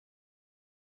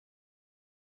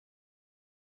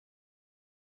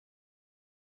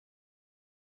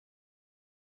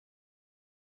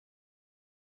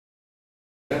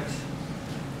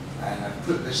and I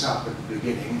put this up at the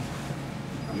beginning.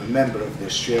 I'm a member of the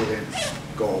Australian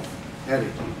Golf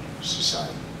Heritage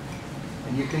Society,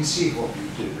 and you can see what we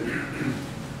do.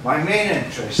 My main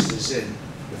interest is in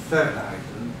the third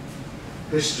item,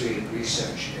 history and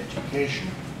research and education,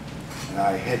 and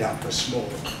I head up a small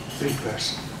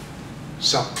 3-person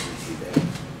subcommittee there.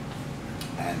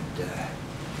 And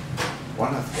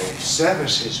one of the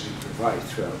services we provide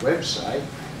through our website,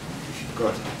 if you've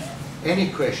got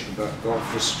any question about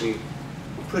golf history,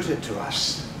 put it to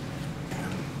us.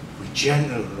 We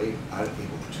generally are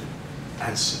able to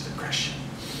answer the question.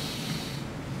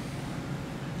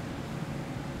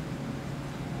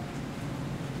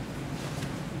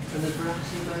 And the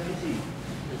Brassy magazine,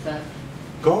 is that?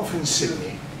 Golf in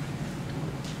Sydney.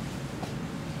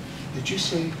 Did you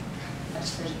say? I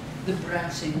said the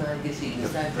Brassy magazine,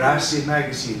 is that? The Brassy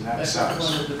magazine, that's the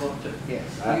us. one at the bottom,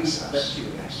 yes. That's us, That's you.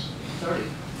 yes. Sorry.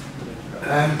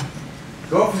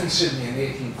 Golf in Sydney in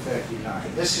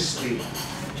 1839. This is the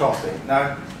topic.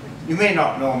 Now, you may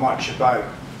not know much about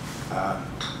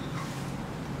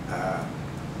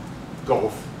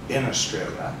golf in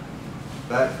Australia,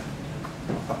 but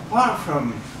apart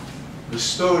from the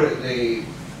story,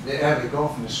 the early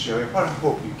golf in Australia, what I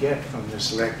hope you get from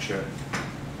this lecture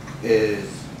is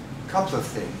a couple of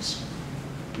things.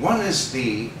 One is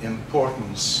the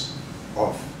importance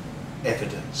of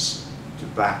evidence to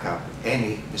back up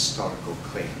any historical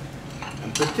claim,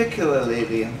 and particularly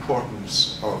the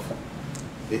importance of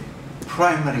the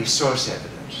primary source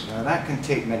evidence. Now that can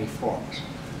take many forms,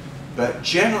 but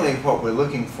generally what we're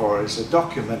looking for is a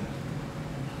document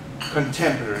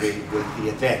contemporary with the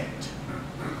event.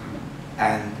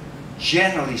 And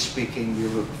generally speaking, we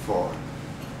look for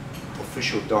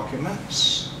official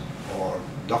documents or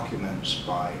documents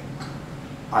by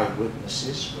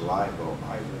eyewitnesses, reliable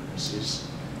eyewitnesses,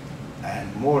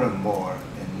 and more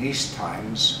in these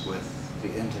times with the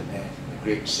internet and the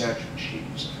great search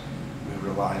machines, we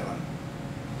rely on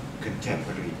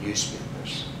contemporary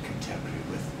newspapers, contemporary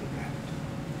with the event.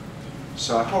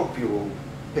 So I hope you will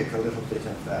pick a little bit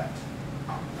of that.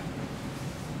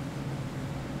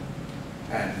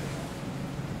 And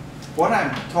what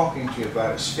I'm talking to you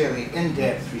about is fairly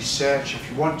in-depth research. If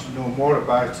you want to know more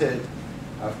about it,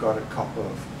 I've got a couple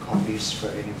of copies for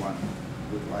anyone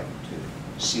who would like to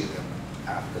see them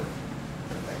after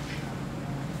the lecture.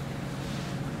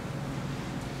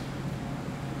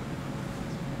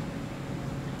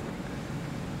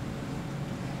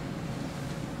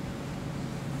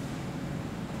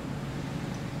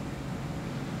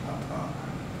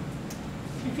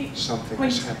 Something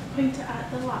has happened. Point it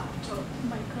at the laptop,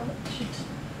 Michael. It should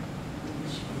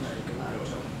like the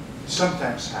laptop.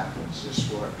 Sometimes happens.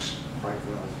 This works quite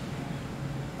well.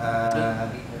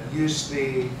 Use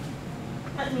the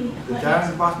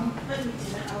down button. Let me do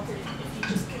it. I'll do it if you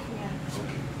just give me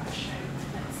a shout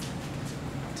next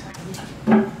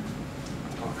time.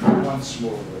 I'll try once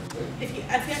more with it. If you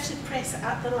actually press it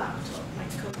at the laptop,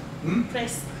 Michael,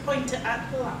 point it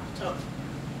at the laptop,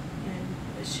 and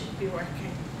it should be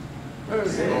working. Rather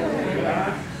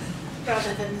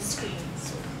than the screen.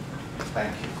 So.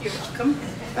 Thank you. You're welcome.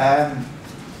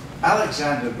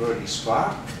 Alexander Brodie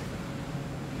Spark.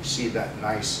 You see that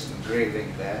nice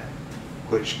engraving there,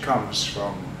 which comes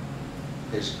from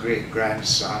his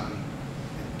great-grandson.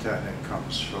 In turn, it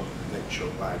comes from the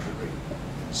Mitchell Library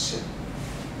in Sydney.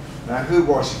 Now, who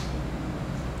was he?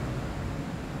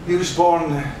 He was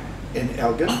born in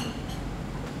Elgin.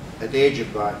 At the age of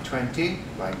about 20,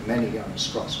 like many young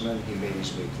Scotsmen, he made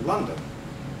his way to London,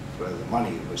 where the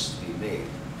money was to be made.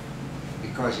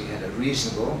 Because he had a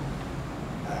reasonable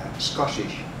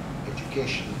Scottish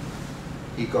education,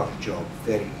 he got a job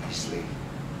very easily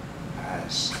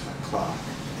as a clerk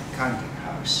in a counting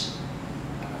house.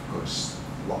 And of course,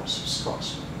 lots of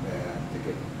Scotsmen there to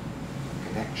get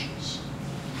connections.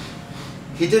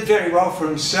 He did very well for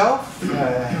himself.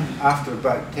 After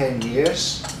about 10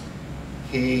 years,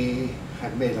 he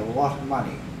had made a lot of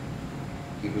money.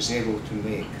 He was able to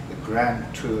make the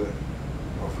grand tour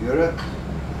of Europe.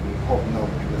 He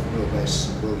hobnobbed with no less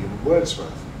than William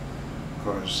Wordsworth,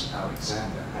 because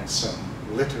Alexander had some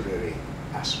literary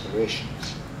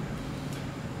aspirations.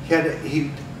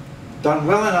 He'd done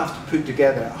well enough to put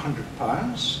together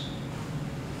 £100,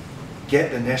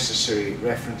 get the necessary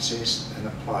references, and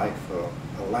apply for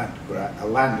a land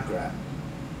grant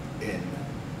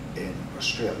in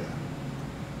Australia,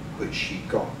 which he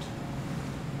got.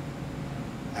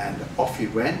 And off he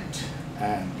went,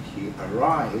 and he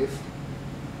arrived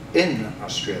in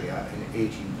Australia in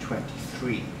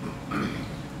 1823.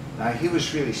 Now, he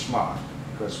was really smart,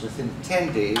 because within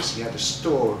 10 days he had a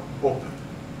store open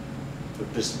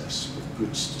for business with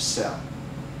goods to sell.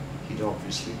 He'd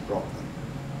obviously brought them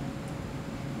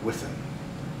with him.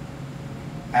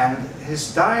 And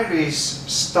his diaries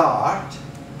start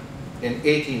in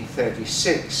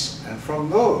 1836, and from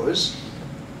those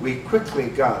we quickly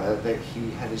gather that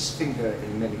he had his finger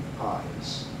in many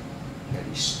pies. He had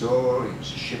his store, he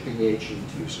was a shipping agent,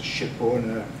 he was a ship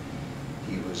owner,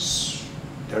 he was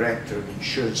director of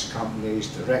insurance companies,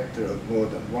 director of more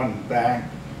than one bank,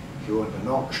 he owned an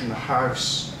auction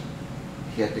house,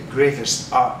 he had the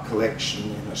greatest art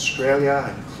collection in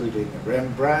Australia, including a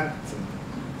Rembrandt and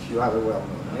a few other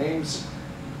well-known names,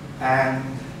 and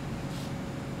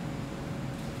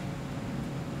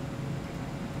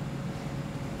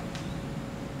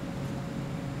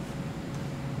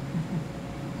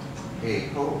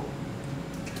hey-ho,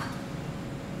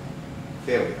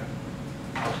 failure.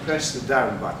 I'll press the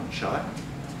down button, shall I?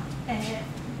 Yeah.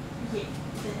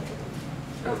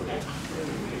 Okay.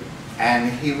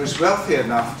 And he was wealthy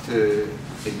enough to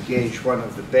engage one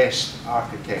of the best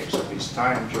architects of his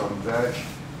time, John Verge,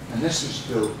 and this was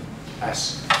built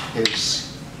as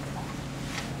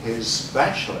his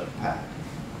bachelor pad.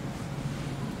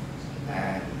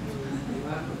 And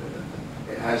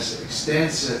it has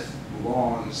extensive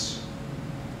lawns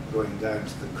going down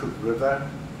to the Cook River.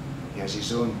 He has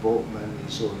his own boatman,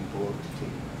 his own boat to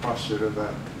take across the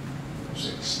river. There's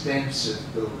extensive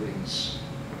buildings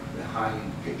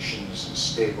behind kitchens and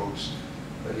stables,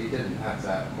 but he didn't have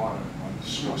that modern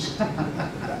monstrosity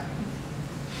at the back.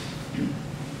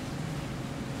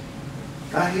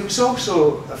 He was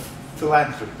also a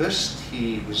philanthropist.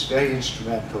 He was very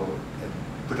instrumental and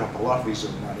put up a lot of his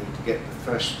own money to get the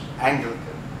first Anglican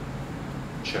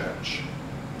church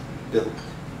built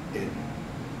in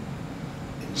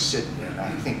Sydney, and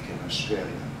I think in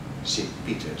Australia, St.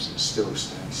 Peter's. It still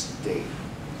stands today.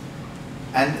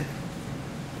 And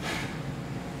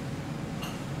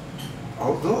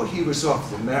although he was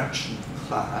of the merchant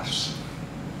class,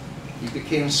 he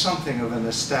became something of an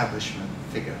establishment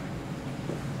figure.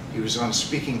 He was on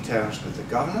speaking terms with the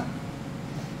governor.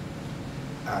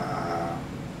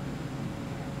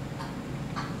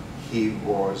 He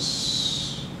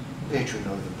was patron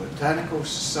of the Botanical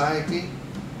Society.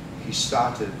 He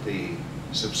started the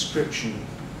subscription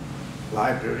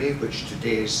library, which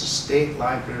today is the State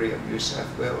Library of New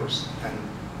South Wales, and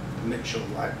the Mitchell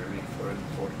Library for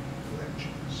important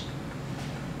collections.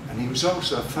 And he was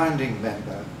also a founding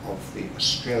member of the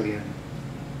Australian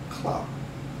Club,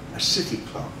 a city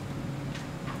club,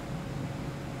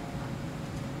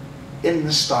 in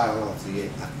the style of the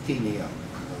Athenaeum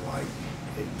and the like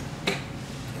in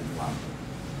London.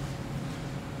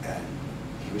 And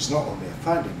he was not only a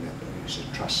founding member, he was a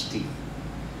trustee.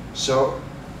 So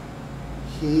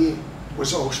he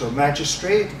was also a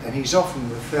magistrate, and he's often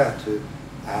referred to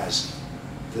as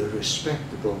the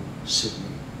respectable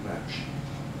Sydney merchant.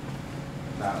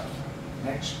 Now,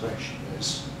 next question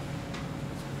is,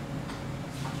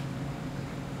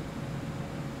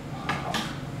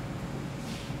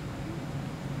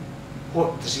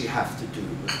 what does he have to do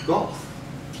with golf?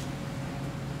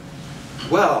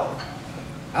 Well,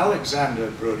 Alexander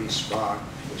Brodie Spark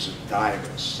was a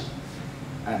diarist,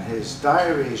 and his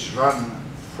diaries run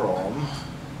from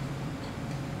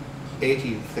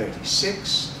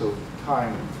 1836 till the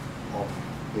time of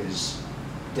his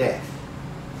death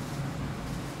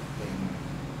in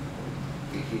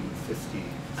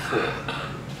 1854.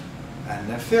 And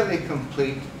they're fairly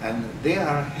complete, and they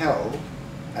are held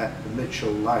at the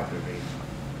Mitchell Library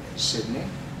in Sydney.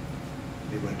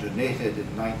 They were donated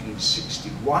in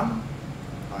 1961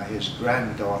 by his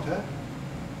granddaughter,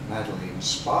 Madeline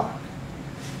Spark.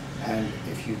 And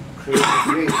if you create a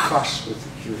great fuss with the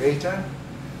curator,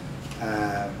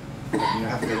 and you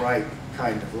have the right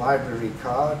kind of library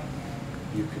card,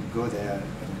 you can go there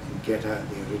and you can get out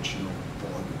the original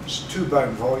volumes.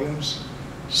 2-bound volumes,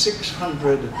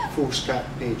 600 foolscap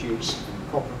pages in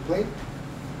copper plate.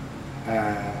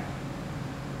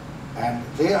 And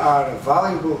they are a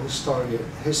valuable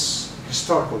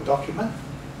historical document,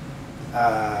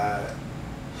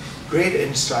 great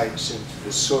insights into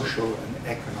the social and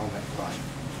economic life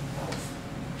of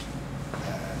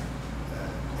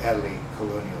early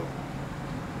colonial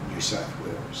New South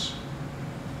Wales.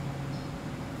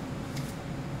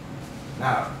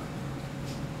 Now,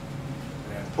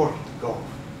 they're important to golf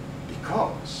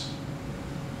because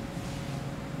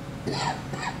they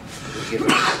give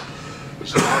us,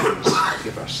 his diaries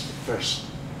give us the first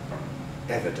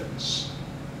evidence,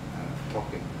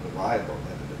 talking reliable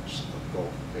evidence of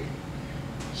golf being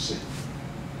Sydney.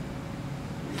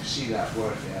 You see that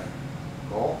word there,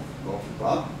 golf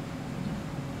club,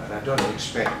 but I don't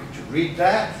expect you to read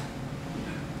that.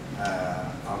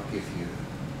 I'll give you a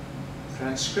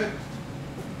transcript.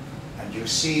 And you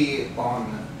see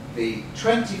on the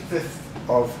 25th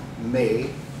of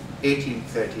May,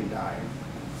 1839,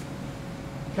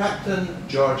 Captain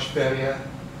George Ferrier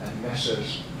and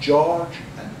Messrs. George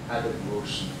and Adam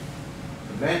Wilson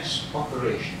commenced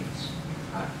operations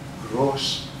at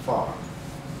Gross Farm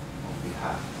on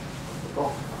behalf of the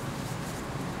golf club.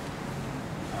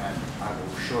 And I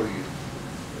will show you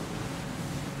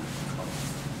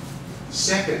the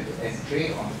second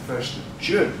entry on the 1st of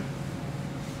June,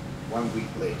 1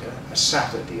 week later, a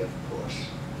Saturday of course.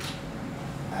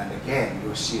 And again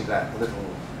you'll see that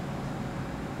little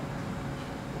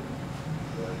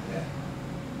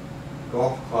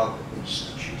Golf Club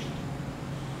Instituted.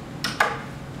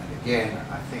 And again,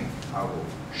 I think I will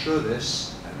show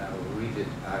this and I will read it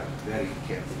out very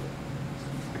carefully.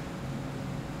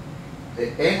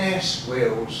 The NS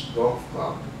Wales Golf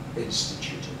Club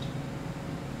Instituted.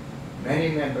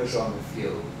 Many members on the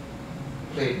field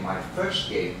played my first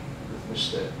game with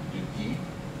Mr. Dugee,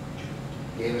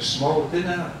 gave a small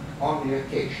dinner on the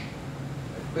occasion,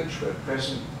 at which were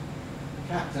present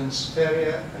Captains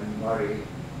Ferrier and Murray,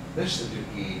 Mr.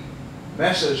 Dugee,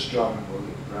 Messrs. John and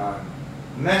William Brown,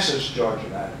 Messrs. George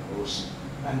and Adam Wilson,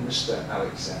 and Mr.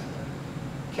 Alexander.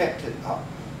 Kept it up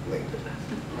later.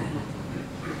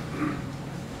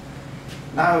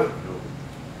 Now,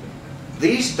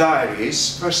 these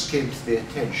diaries first came to the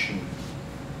attention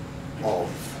of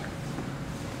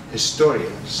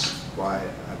historians by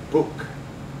a book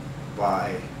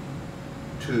by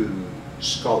two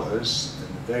scholars, in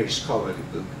a very scholarly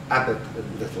book, Abbott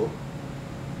and Little,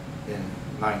 in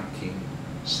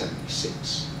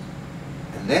 1976.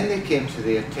 And then they came to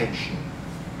the attention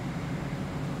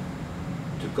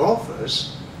to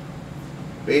golfers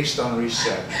based on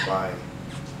research by a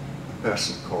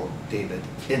person called David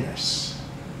Innes,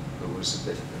 who was a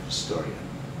bit of a historian.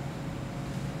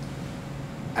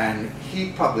 And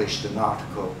he published an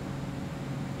article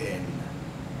in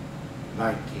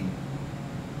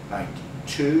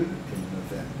 1992 in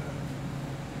November.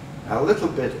 Now, a little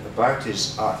bit about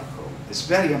his article. It's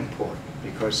very important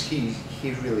because he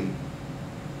really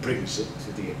brings it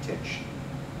to the attention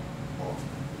of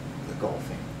the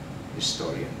golfing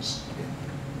historians in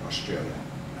Australia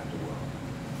and the world.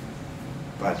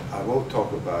 But I will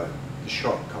talk about the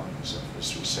shortcomings of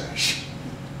this research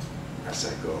as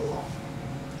I go along.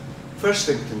 First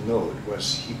thing to note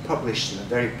was he published in a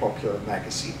very popular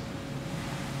magazine,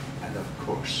 and of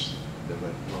course there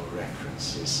were no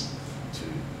references to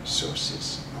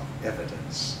sources of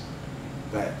evidence,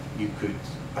 but you could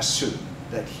assume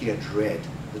that he had read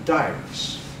the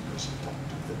diaries, because he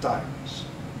talked of the diaries.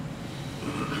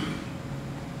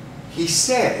 He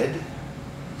said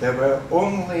there were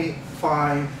only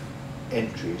 5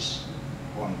 entries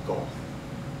on golf,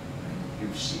 and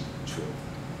you've seen 2 of them.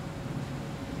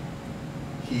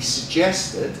 He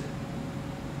suggested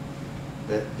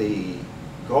that the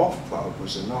golf club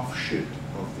was an offshoot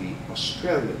of the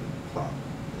Australian club,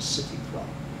 the City Club,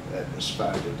 that was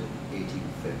founded in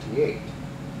 1838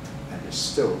 and is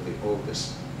still the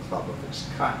oldest club of its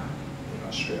kind in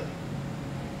Australia.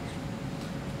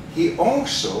 He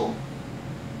also,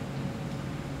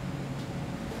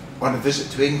 on a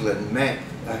visit to England, met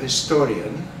a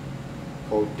historian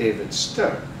called David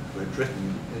Stirk, who had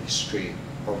written the history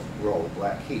of Royal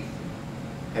Blackheath,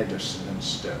 Henderson and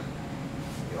Stirk,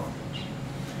 the authors.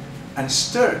 And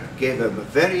Stirk gave him a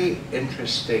very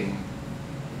interesting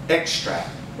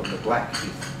extract from the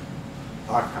Blackheath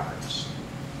archives.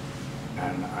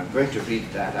 And I'm going to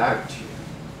read that out to you.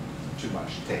 Too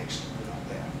much text to put up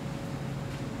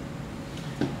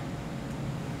there.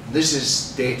 This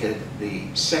is dated the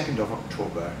 2nd of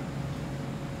October,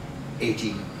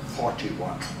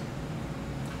 1841.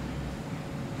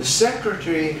 The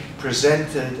secretary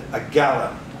presented a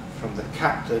gallon from the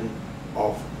captain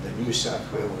of the New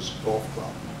South Wales Golf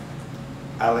Club,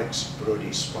 Alex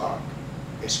Brodie Spark,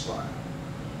 Esquire,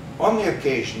 on the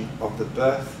occasion of the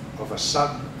birth of a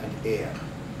son and heir,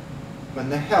 when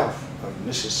the health of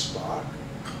Mrs. Spark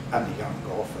and the young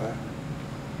golfer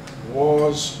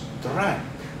was drank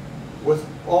with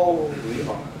all the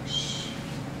honours.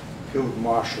 Field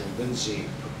Marshal Lindsay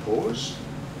proposed,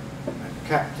 and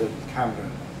Captain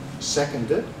Cameron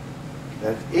seconded,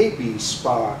 that A.B.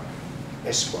 Spark,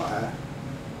 Esquire,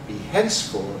 be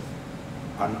henceforth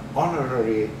an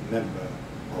honorary member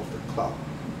of the club,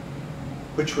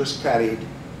 which was carried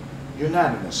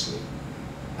unanimously,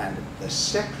 and the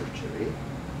secretary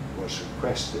was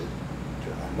requested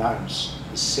to announce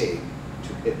the same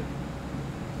to him.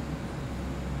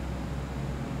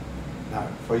 Now,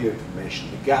 for your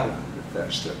information, the gallon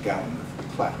refers to a gallon of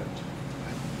claret.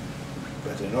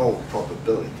 but in all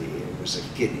probability it was a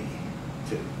guinea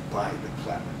to buy the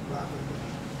planet rather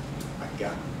than a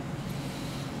gun.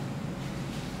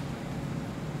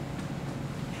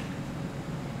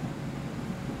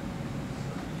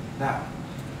 Now,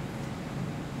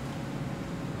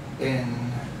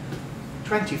 in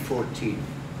 2014,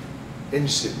 in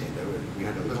Sydney, we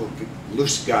had a little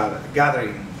loose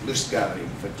gathering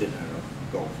for dinner of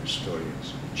golf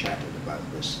historians. We chatted about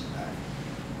this and that.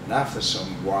 And after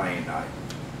some wine, I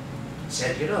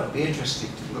said, you know, it'd be interesting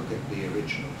to look at the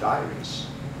original diaries.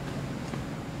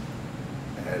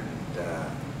 And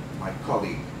my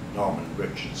colleague Norman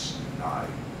Richardson and I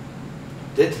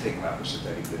did think that was a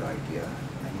very good idea.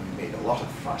 And we made a lot of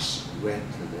fuss. We went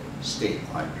to the State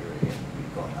Library and we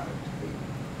got out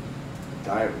the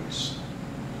diaries.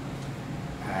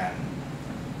 And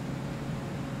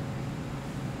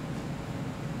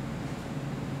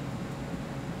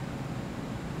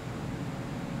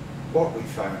what we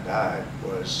found out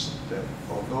was that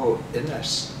although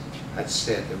Innes had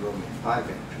said there were only 5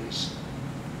 entries,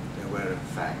 there were in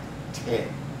fact 10.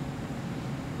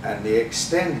 And they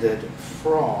extended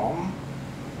from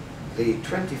the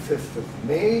 25th of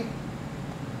May,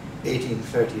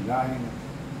 1839,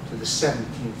 to the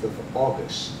 17th of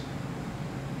August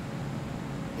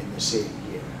in the same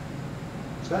year.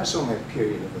 So that's only a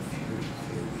period of a few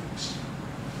weeks.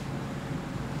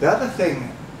 The other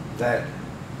thing that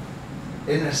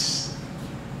Innes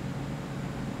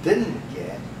didn't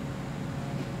get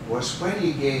was when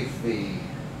he gave the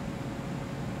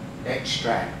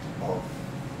extract of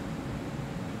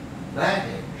that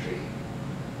entry,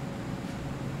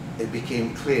 it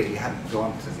became clear he hadn't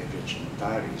gone to the original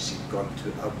diaries, he'd gone to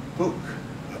a book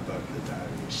about the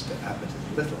diaries, to Abbott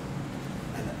and Little.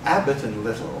 And Abbott and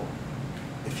Little,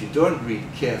 if you don't read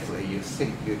carefully, you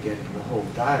think you're getting the whole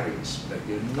diaries, but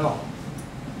you're not.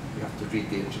 You have to read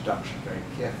the introduction very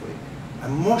carefully.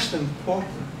 And most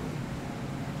importantly,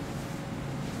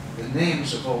 the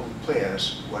names of all the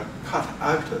players were cut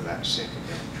out of that second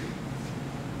entry.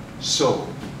 So,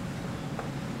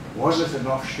 was it an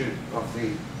offshoot of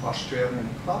the Australian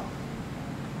club?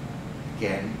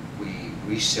 Again, we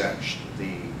researched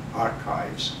the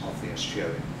archives of the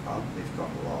Australian club. They've got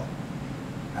a lot.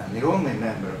 And the only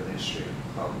member of the Australian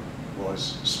club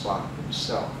was Spark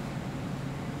himself.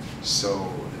 So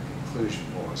the conclusion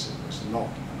was it was not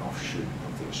an offshoot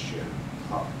of the Australian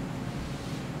club.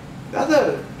 The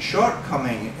other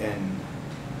shortcoming in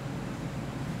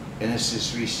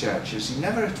Innes's research is he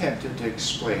never attempted to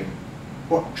explain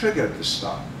what triggered the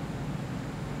start.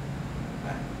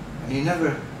 And he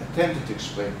never attempted to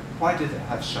explain why did it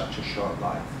have such a short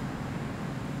life.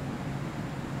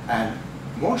 And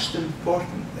most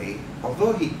importantly,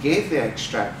 although he gave the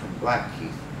extract from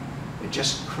Blackheath, it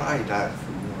just cried out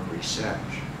for more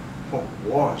research. What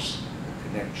was the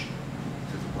connection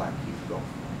to the Blackheath golf?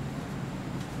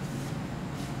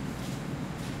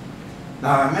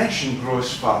 Now, I mentioned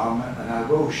Gross Farm, and I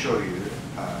will show you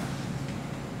a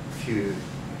few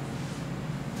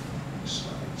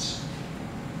slides.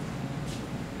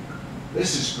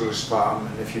 This is Gross Farm,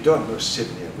 and if you don't know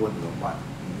Sydney, it wouldn't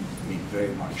mean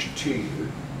very much to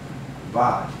you,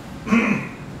 but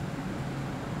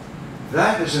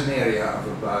that is an area of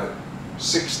about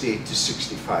 60 to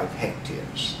 65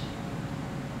 hectares.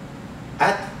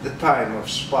 At the time of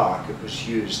Spark, it was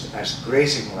used as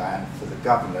grazing land for the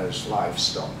governor's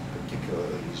livestock,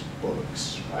 particularly his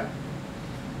bullocks, right?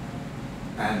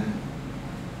 And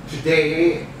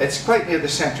today, it's quite near the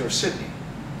centre of Sydney,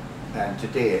 and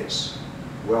today it's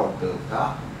well built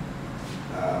up.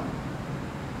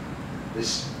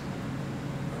 This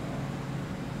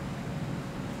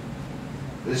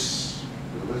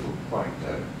little point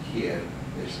out here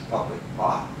is the public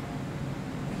park.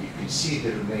 And you can see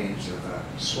the remains of a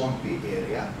swampy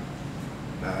area,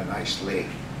 a nice lake.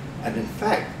 And in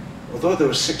fact, although there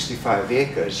was 65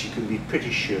 acres, you can be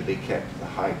pretty sure they kept the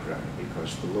high ground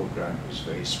because the low ground was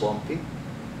very swampy.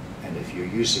 And if you're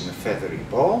using a feathery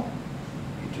ball,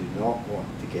 you do not want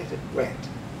to get it wet.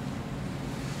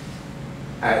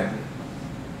 And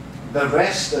the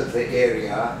rest of the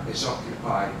area is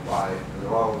occupied by the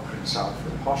Royal Prince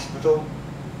Alfred Hospital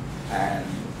and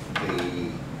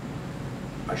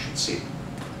I should say,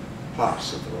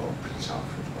 parts of the Royal Prince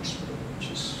Alfred Hospital,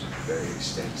 which is very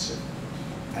extensive,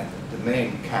 and the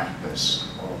main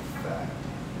campus of the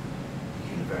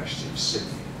University of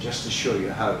Sydney. Just to show you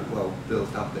how well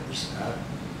built up it is now,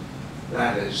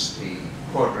 that is the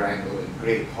quadrangle and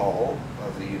Great Hall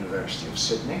of the University of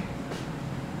Sydney.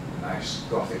 A nice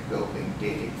Gothic building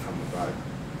dating from about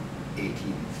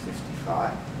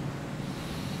 1855.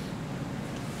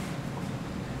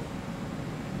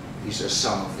 These are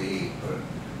some of the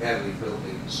early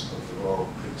buildings of the Royal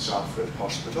Prince Alfred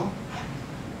Hospital,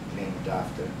 named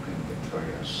after Queen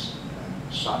Victoria's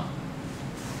son,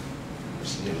 who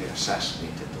was nearly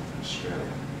assassinated in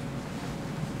Australia.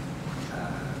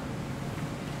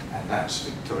 And that's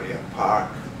Victoria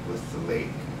Park with the lake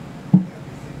and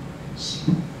everything you can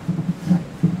see.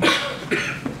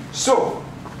 So,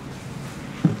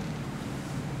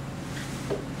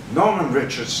 Norman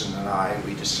Richardson and I,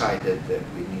 we decided that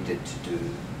we needed to do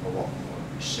a lot more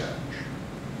research.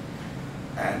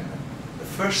 And the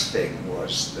first thing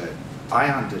was that I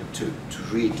undertook to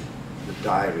read the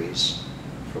diaries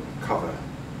from cover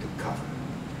to cover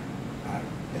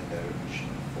in their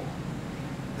original form.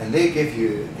 And they give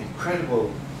you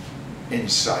incredible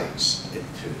insights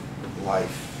into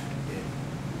life in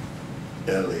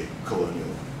early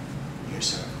colonial New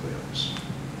South Wales.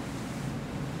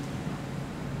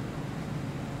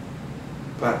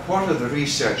 But what are the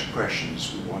research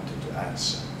questions we wanted to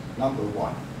answer? Number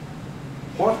one,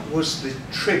 what was the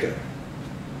trigger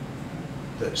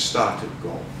that started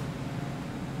golf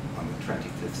on the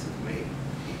 25th of May,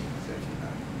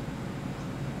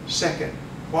 1839? Second,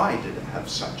 why did it have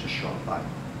such a short life?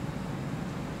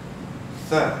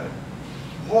 Third,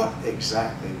 what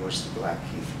exactly was the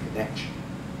Blackheath connection?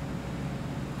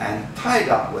 And tied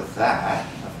up with that,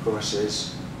 of course,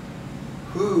 is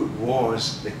who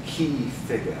was the key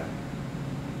figure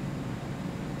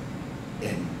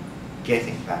in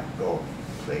getting that golf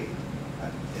played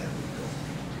at early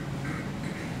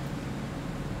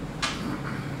golf?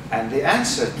 And the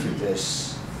answer to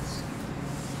this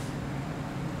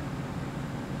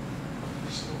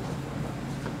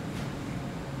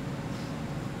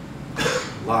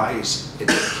lies in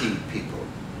the key people.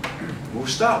 We'll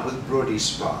start with Brodie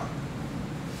Spark.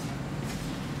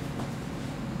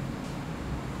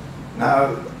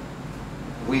 Now,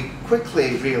 we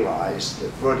quickly realized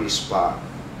that Brodie Spark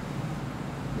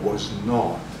was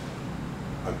not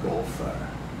a golfer,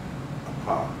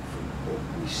 apart from what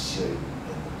we see in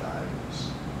the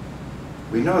diaries.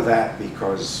 We know that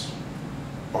because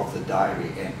of the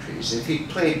diary entries. If he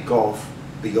played golf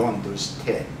beyond those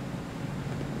 10,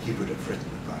 he would have written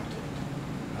about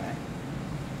it. Right?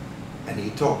 And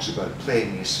he talks about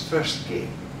playing his first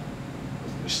game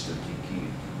with Mr. Diaries.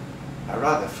 I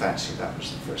rather fancy that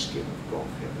was the first game of golf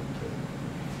he ever played.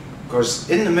 Because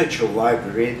in the Mitchell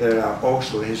Library there are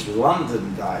also his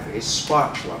London diaries,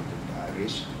 Spark's London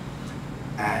diaries,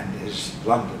 and his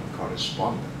London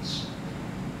correspondence.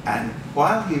 And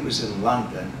while he was in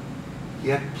London, he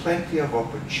had plenty of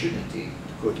opportunity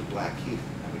to go to Blackheath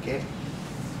and again.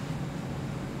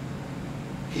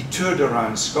 He toured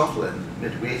around Scotland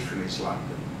midway through his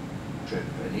London trip,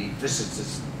 and he visited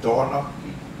Dornoch,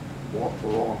 he walked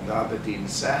along the Aberdeen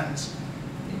sands.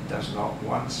 He does not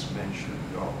once mention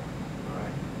golf,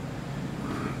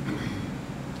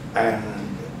 right?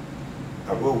 And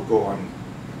I will go on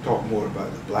and talk more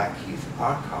about the Blackheath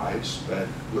archives, but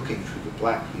looking through the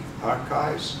Blackheath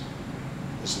archives,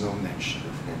 there's no mention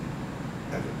of him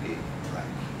ever being in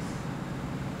Blackheath.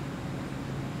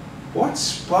 What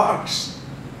Spark's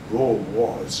role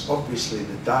was, obviously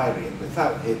the diary, and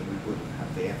without him we wouldn't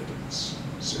have the evidence.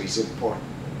 So he's important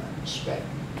in that respect.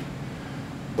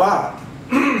 But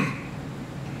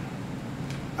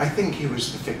I think he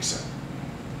was the fixer.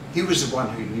 He was the one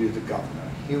who knew the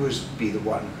governor. He would be the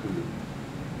one who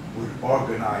would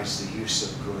organize the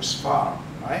use of Grosse Farm,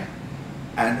 right?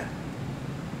 And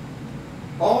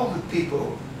all the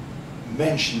people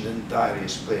mentioned in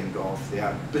diaries playing golf, they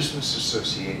are business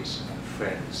associates and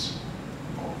friends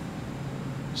of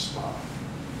Spark.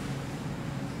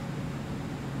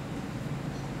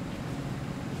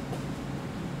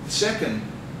 The second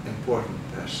important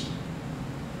person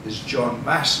is John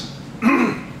Masson.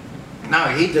 Now,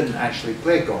 he didn't actually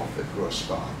play golf at Grosse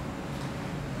Farm,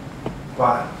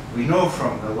 but we know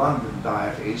from the London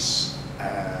diaries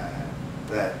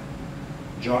that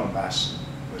John Masson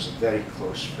was a very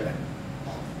close friend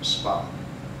of Spark.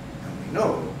 And we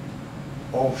know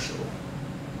also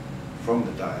from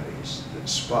the diaries that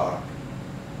Spark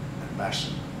and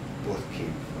Masson both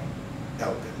came from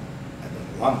Elgin, and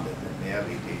in London in the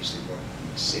early days they worked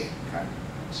in the same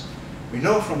counterparts. We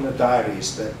know from the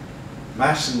diaries that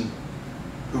Masson,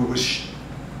 who was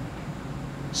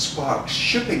Spark's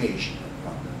shipping agent in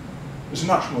London, was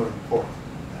much more important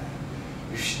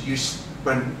than that.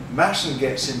 When Masson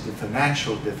gets into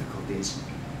financial difficulties,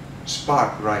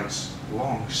 Spark writes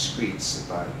long screeds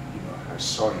about, how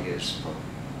sorry he is for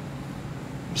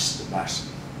Mr.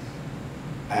 Masson.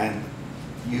 And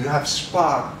you have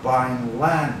Spark buying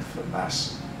land for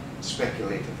Masson,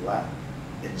 speculative land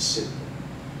in Sydney.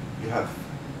 You have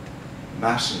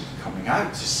Masson coming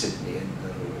out to Sydney in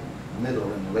the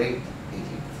middle and late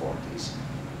 1840s,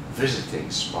 visiting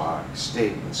Spark,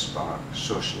 staying with Spark,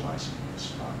 socializing with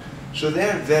Spark. So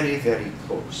they're very, very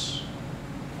close.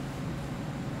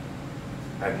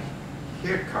 And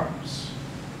here comes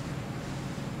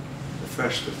the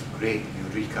first of the great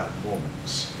eureka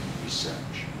moments in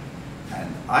research.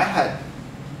 And I had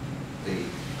the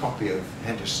copy of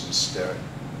Henderson Sturt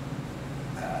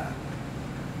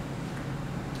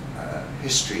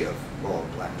history of Lord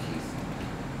Blackheath,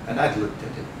 and I'd looked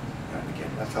at it and again.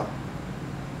 I thought,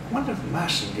 I wonder if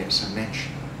Masson gets a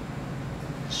mention in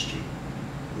history.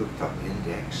 Looked up the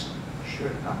index, and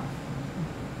sure enough,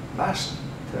 Masson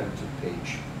turned to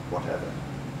page whatever.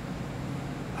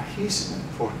 He's an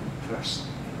important person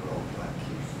in Lord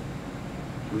Blackheath.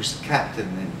 He was captain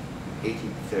in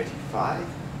 1835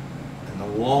 and the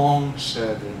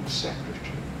long-serving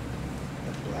secretary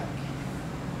of Blackheath.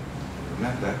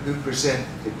 Remember, who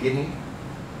presented the guinea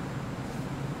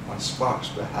on Spark's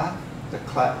behalf? The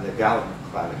gallant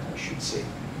claret, I should say,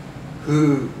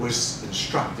 who was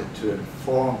instructed to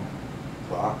inform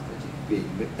Clark that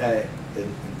he'd been,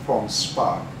 inform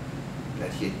Spark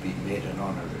that he had been made an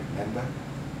honorary member?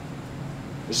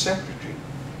 The secretary.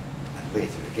 And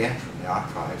later again from the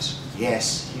archives,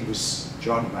 yes, he was,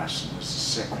 John Masson was the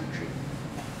secretary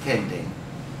attending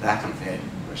that event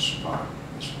where Spark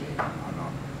was made an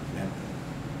honorary member.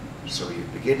 So you're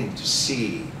beginning to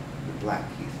see the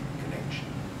Blackheath connection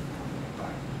coming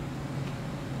about.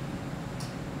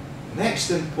 The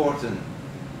next important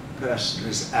person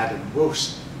is Adam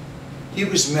Wilson. He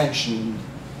was mentioned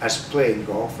as playing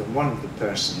golf and one of the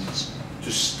persons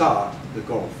to start the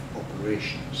golf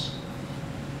operations.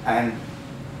 And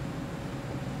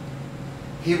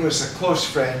he was a close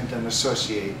friend and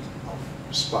associate of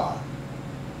Spark.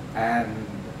 And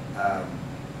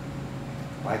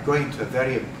by going to a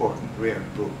very important rare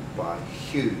book by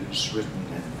Hughes, written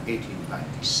in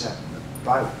 1897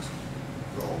 about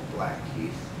Lord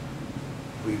Blackheath,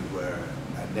 we were,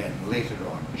 and then later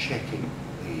on checking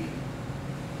the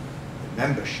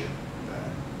membership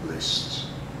lists,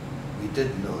 we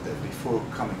did know that before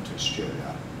coming to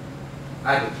Australia,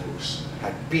 Adam Wilson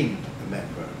had been a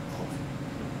member of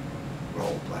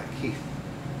Royal Blackheath.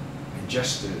 And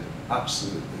just to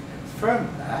absolutely confirm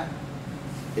that,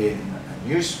 in a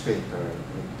newspaper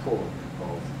report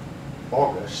of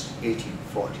August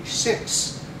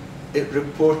 1846, it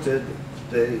reported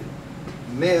the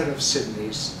Mayor of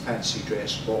Sydney's fancy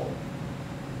dress ball.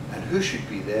 And who should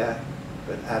be there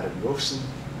but Adam Wilson?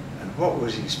 And what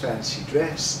was his fancy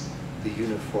dress? The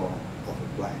uniform of a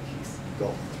Blackheath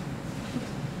golfer.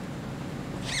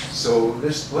 So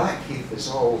this Blackheath is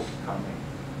all coming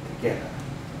together.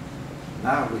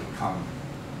 Now we come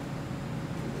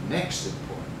to the next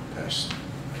important person,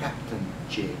 Captain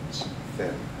James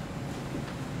Ferrier.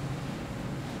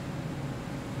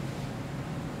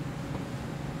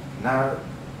 Now,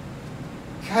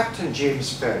 Captain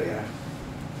James Ferrier,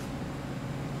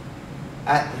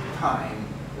 at the time,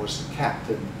 was the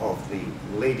captain of the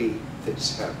Lady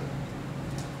Fitzherbert.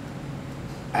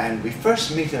 And we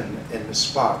first meet him in the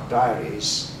Spark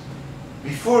diaries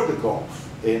before the golf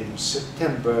in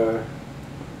September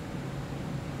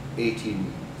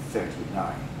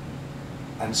 1839.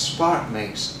 And Spark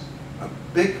makes a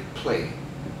big play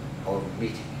of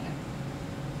meeting him,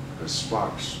 because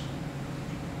Spark's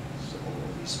all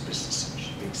these businesses.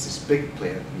 She makes this big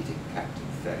play of meeting Captain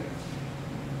Ferrier.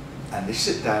 And they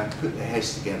sit down, put their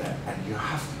heads together, and you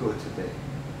have to go to the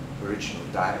original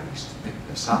diaries to pick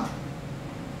this up.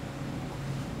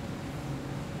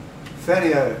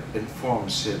 Ferrier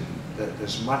informs him that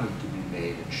there's money to be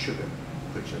made in sugar,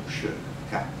 which I'm sure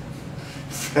Captain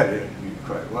Ferrier knew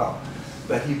quite well.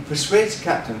 But he persuades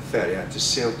Captain Ferrier to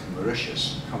sail to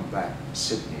Mauritius and come back to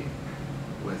Sydney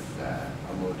with a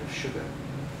load of sugar.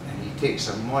 And he takes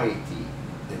a moiety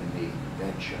in the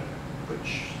venture,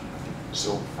 which is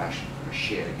old-fashioned for a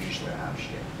share, usually a half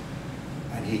share.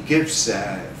 And he gives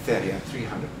Ferrier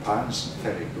 £300, and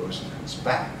Ferrier goes and comes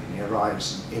back, and he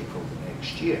arrives in April the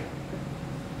next year.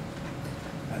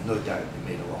 And no doubt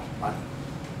they made a lot of money.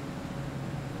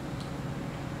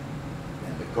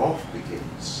 And the golf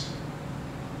begins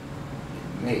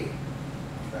in May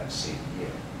of that same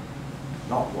year,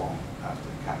 not long after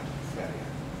Captain Ferrier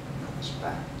comes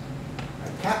back.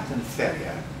 Now, Captain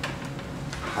Ferrier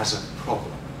has a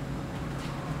problem.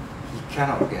 He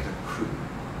cannot get a crew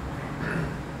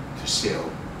to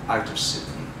sail out of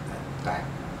Sydney and back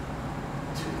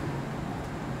to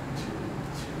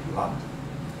London.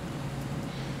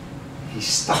 He's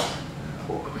stuck in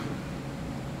port,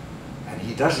 and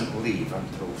he doesn't leave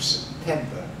until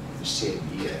September of the same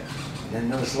year, And in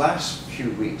those last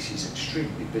few weeks, he's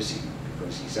extremely busy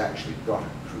because he's actually got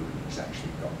a crew, he's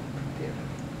actually got them prepared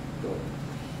to go.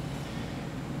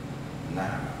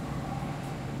 Now,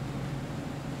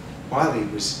 while he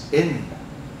was in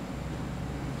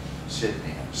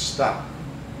Sydney and stuck,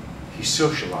 he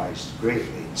socialized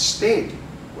greatly and stayed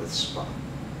with Spark.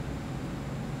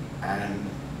 And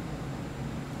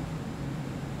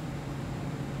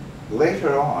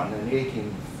later on, in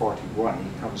 1841,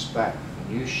 he comes back with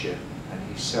a new ship and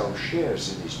he sells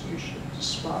shares in his new ship to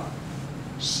Spark,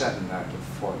 7 out of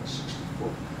 4064.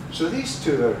 So these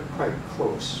two are quite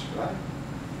close, right?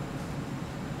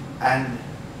 And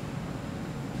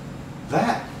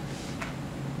that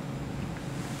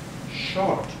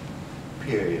short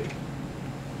period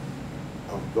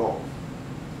of golf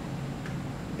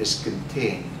is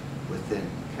contained within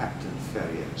Captain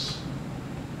Ferrier's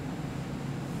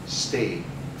stay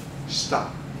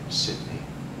stuck in Sydney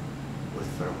with,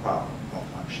 for a while, not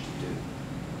much to do.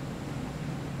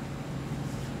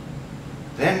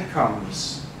 Then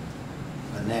comes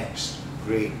the next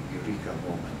great eureka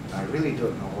moment. I really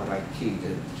don't know what I keyed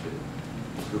into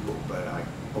Google, but I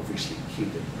obviously keyed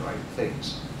in the right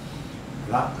things.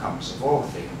 And that comes, of all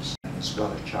things, and his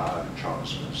brother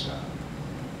Charles was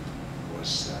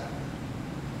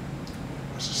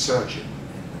a surgeon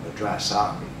in the Madras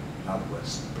Army, in other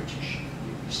words, the British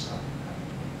East Army.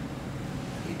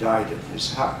 He died at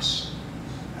his house,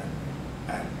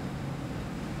 and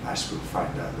as we'll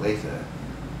find out later,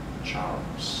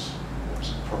 Charles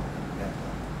was a prominent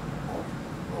member of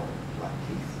Royal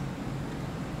Blackheath.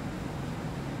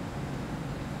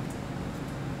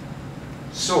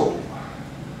 So,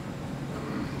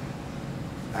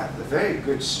 at the very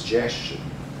good suggestion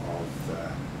of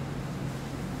the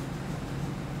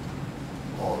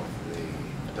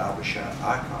Derbyshire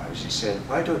Archives, he said,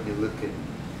 why don't you look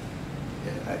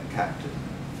at Captain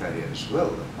Ferrier's will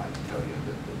that might tell you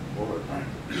that the war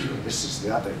might. This is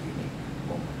the other unique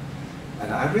moment.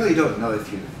 And I really don't know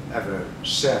if you've ever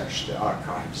searched the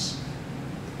archives,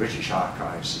 the British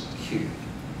archives in Kew.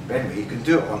 But anyway, you can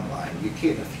do it online. You key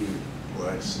in a few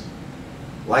words,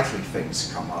 and likely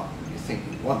things come up, and you think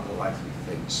you want the likely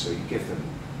things, so you give them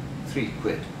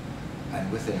 £3,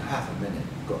 and within half a minute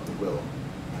you've got the will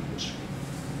and history.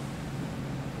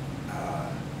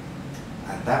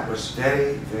 And that was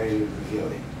very, very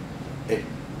revealing. It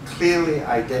clearly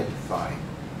identified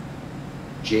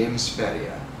James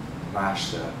Ferrier,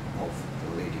 master of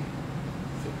the Lady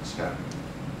Fitzherbert,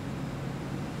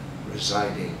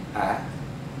 residing at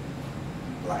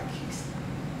Blackheath.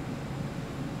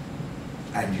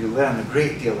 And you learn a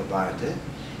great deal about it.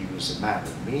 He was a man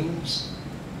of means,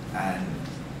 and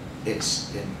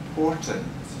it's important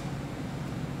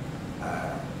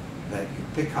that you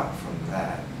pick up from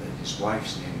that his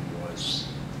wife's name was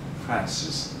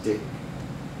Frances Dick,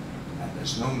 and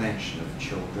there's no mention of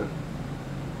children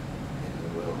in the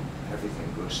will.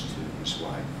 Everything goes to his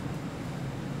wife.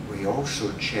 We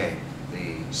also checked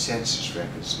the census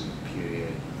records in the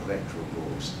period, electoral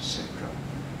rolls, etc.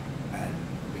 And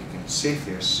we can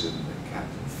safely assume that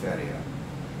Captain Ferrier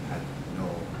had no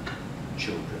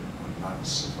children or none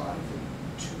surviving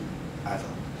to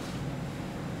adult.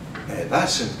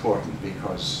 That's important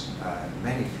because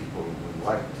many people would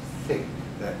like to think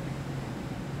that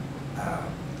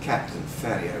Captain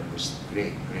Ferrier was the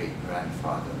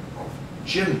great-great-grandfather of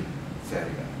Jim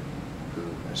Ferrier, who,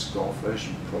 as golfers,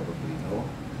 you probably know,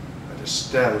 had a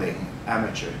sterling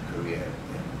amateur career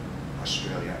in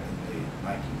Australia in the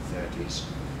 1930s,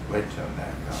 went to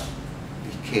America,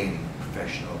 became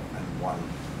professional, and won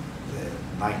the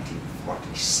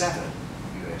 1947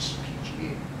 US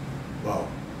PGA. Well,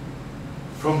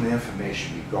 from the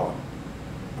information we got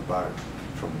about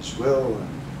from his will and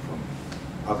from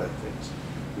other things,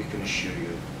 we can assure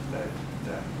you that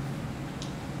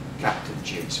Captain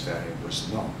James Ferrier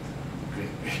was not the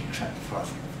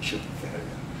great-great-grandfather of Jim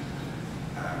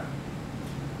Ferrier.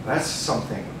 That's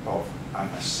something of an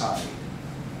aside.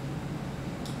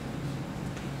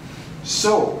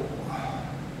 So,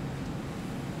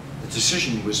 the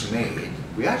decision was made.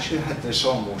 We actually had this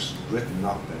almost written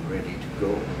up and ready to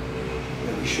go,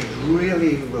 that we should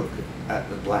really look at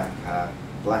the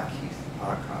Blackheath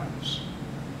archives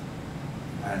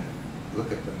and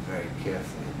look at them very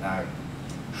carefully. Now,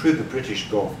 through the British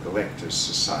Golf Collectors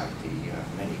Society, you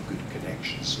have many good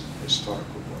connections in the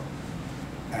historical world.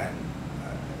 And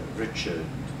Richard,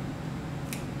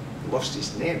 lost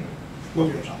his name,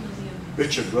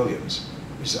 Richard Williams,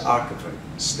 is the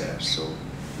archivist there, so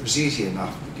it was easy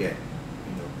enough to get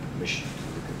permission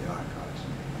to look at the archives.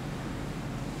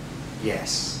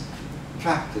 Yes,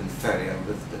 Captain Ferrier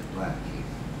lived at Blackheath.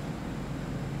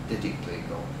 Did he play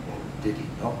golf? Well, did he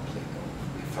not play golf?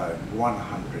 We found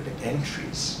 100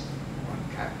 entries on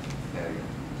Captain Ferrier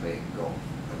playing golf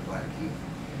at Blackheath.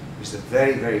 He was a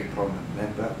very, very prominent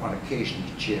member. On occasion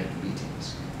he chaired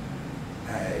meetings.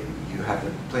 You have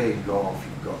him playing golf,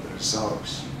 you've got the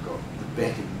results, you've got the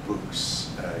betting books.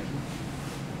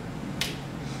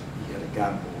 He had a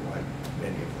gamble like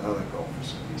many of the other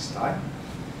golfers of his time,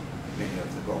 many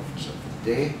of the golfers of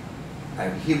the day,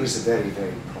 and he was a very,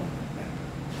 very prominent member.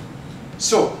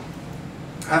 So,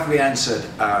 have we answered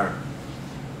our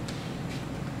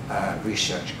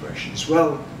research questions?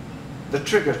 Well, the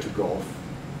trigger to golf,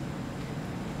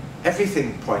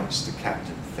 everything points to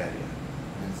Captain Ferrier,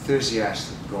 an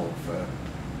enthusiastic golfer.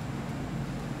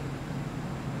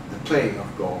 The playing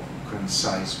of golf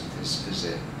coincides with his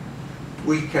visit.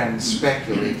 We can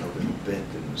speculate a little bit,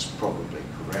 and it's probably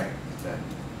correct, that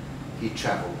he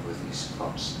travelled with his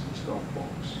clubs and his golf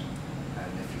balls.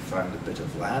 And if he found a bit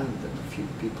of land and a few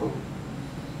people,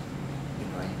 you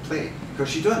know, he played.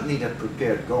 Because you don't need a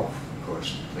prepared golf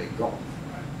course to play golf,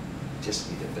 right? You just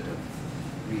need a bit of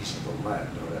reasonable land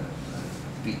or a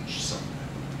beach somewhere.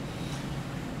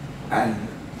 And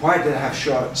why did it have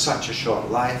such a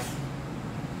short life?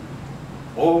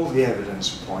 All the evidence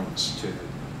points to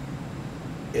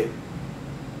it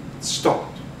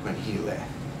stopped when he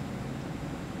left.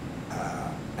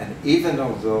 And even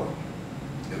although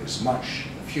it was a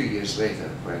few years later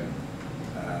when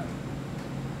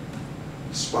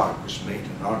Spark was made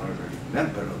an honorary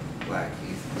member of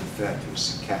Blackheath, referred to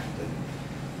as the captain,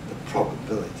 the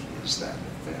probability is that it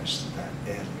refers to that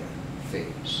earlier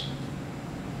phase.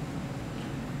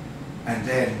 And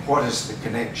then what is the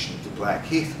connection to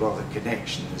Blackheath? Well, the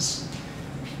connection is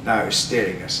now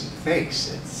staring us in the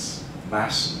face. It's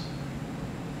Masson,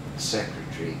 the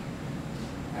secretary,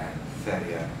 and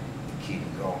Ferrier, the keen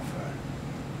golfer.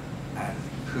 And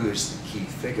who is the key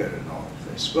figure in all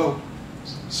of this? Well,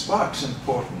 Spark's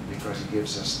important because he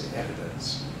gives us the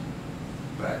evidence,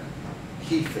 but the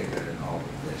key figure in all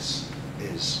of this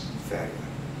is Ferrier.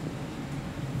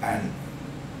 And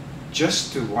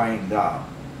just to wind up,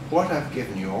 what I've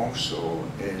given you also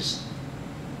is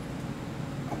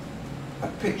a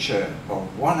picture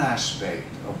of one aspect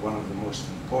of one of the most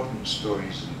important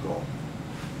stories in golf,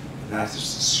 and that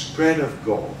is the spread of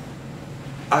golf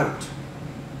out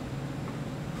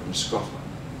from Scotland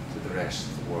to the rest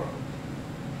of the world,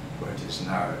 where it is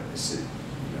now,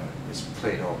 it's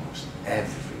played almost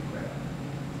everywhere,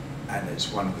 and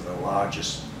it's one of the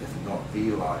largest, if not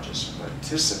the largest,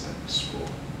 participant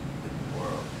sport in the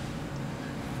world.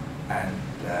 And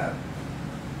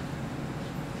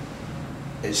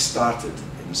it started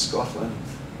in Scotland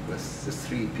with the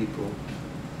 3 people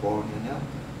born in Elgin: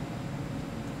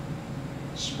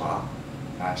 Spark,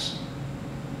 Masson,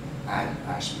 and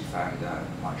as we found out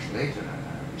much later in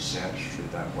our research, through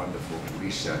that wonderful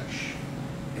research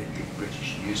in the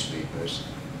British newspapers,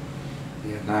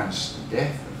 they announced the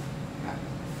death of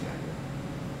Captain Ferrier,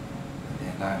 and they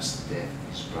announced the death of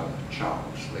his brother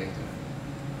Charles later,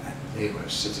 and they were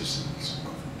citizens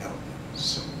of Elgin.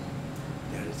 So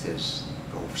there it is.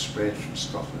 Golf spread from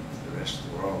Scotland to the rest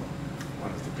of the world,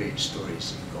 one of the great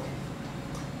stories in golf.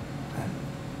 And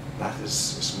that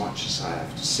is as much as I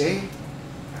have to say,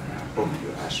 and I hope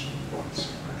you ask me lots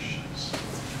of questions.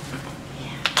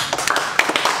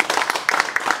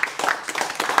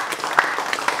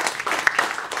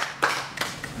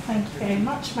 Thank you very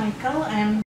much, Michael.